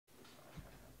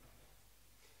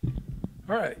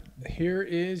All right, here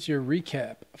is your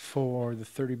recap for the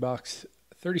 36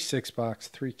 box,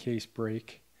 3-case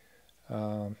break,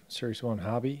 Series 1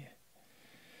 hobby.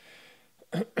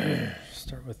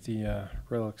 Start with the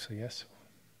relics, I guess.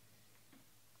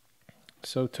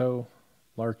 Soto,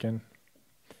 Larkin,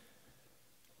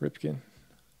 Ripken,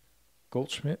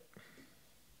 Goldschmidt,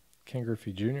 Ken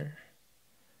Griffey Jr.,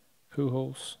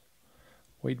 Pujols,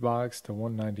 Wade Boggs to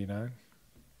 199,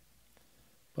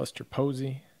 Buster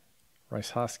Posey,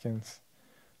 Rice Hoskins,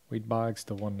 Wade Boggs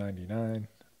to 199,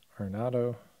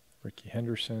 Arenado, Ricky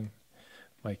Henderson,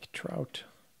 Mike Trout,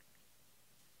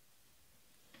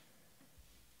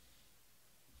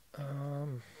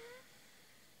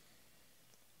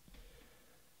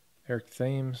 Eric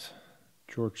Thames,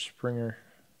 George Springer,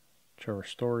 Trevor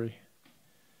Story,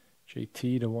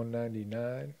 JT to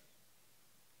 199,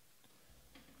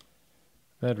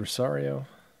 Med Rosario,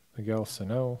 Miguel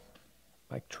Sano,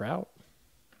 Mike Trout,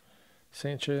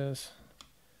 Sanchez,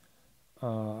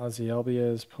 Ozzie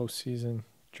Albiez postseason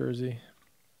jersey,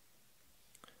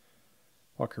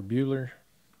 Walker Buehler,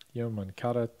 Yoan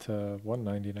Moncada to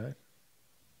 199,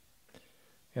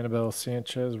 Anibal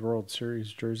Sanchez World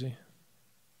Series jersey,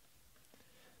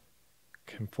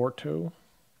 Conforto,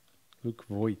 Luke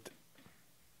Voigt.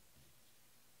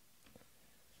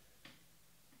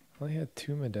 Only had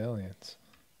 2 medallions.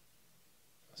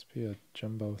 Must be a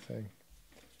jumbo thing.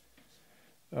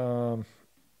 Yoan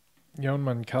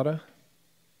Moncada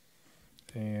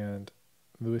and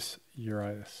Luis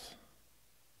Urias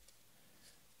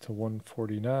to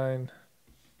 149.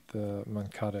 The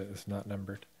Moncada is not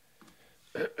numbered.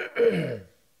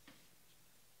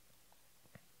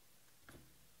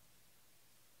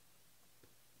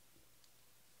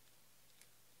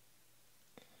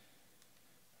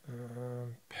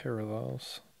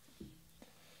 Parallels.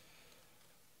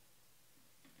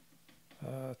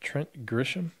 Trent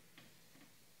Grisham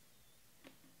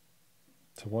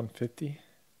to 150.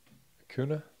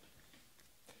 Acuna.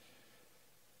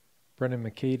 Brendan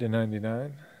McKay to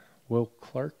 99. Will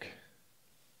Clark.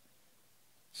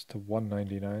 It's to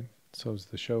 199. So is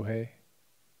the Shohei.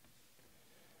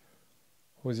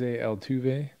 Jose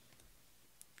Altuve.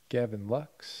 Gavin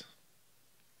Lux.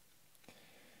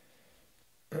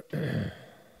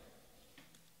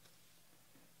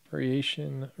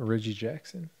 Variation Reggie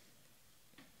Jackson.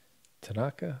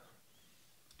 Tanaka.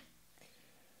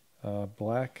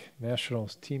 Black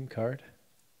Nationals team card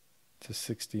to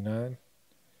 69.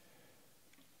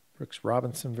 Brooks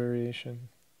Robinson variation.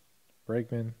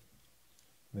 Bregman.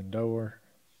 Lindor.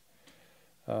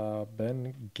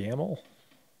 Ben Gamel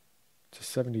to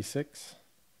 76.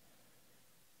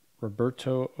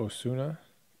 Roberto Osuna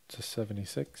to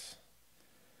 76.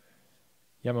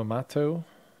 Yamamoto,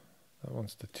 that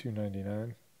one's to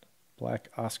 299. Black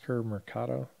Oscar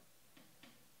Mercado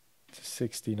to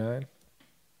 69.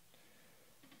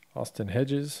 Austin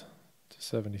Hedges to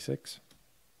 76.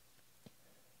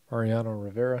 Mariano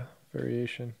Rivera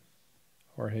variation.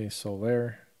 Jorge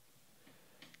Soler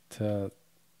to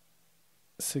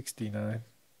 69.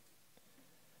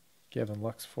 Gavin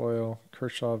Lux foil.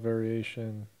 Kershaw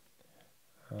variation.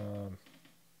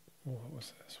 What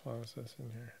was this? Why was this in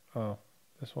here? Oh,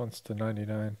 this one's to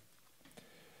 99.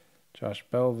 Josh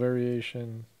Bell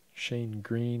variation. Shane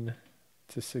Green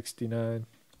to 69.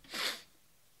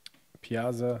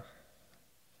 Piazza.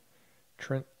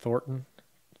 Trent Thornton,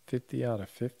 50 out of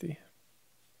 50.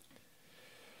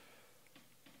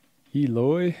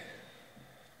 Eloy.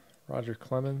 Roger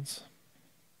Clemens.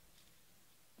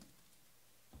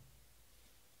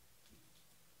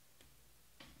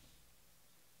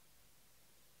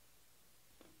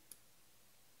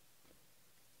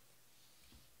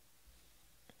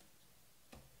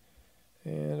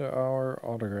 And our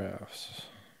autographs.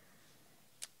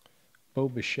 Bo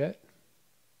Bichette.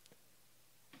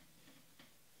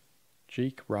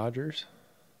 Jake Rogers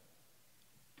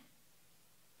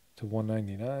to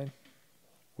 199.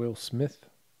 Will Smith.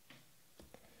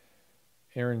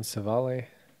 Aaron Savale.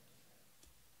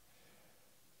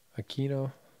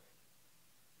 Aquino.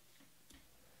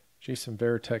 Jason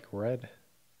Varitek red.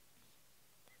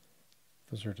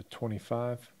 Those are to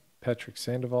 25. Patrick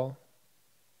Sandoval.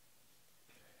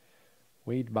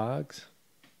 Wade Boggs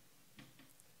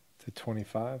to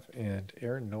 25. And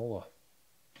Aaron Nola.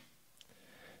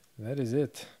 That is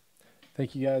it.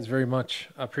 Thank you guys very much.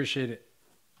 I appreciate it.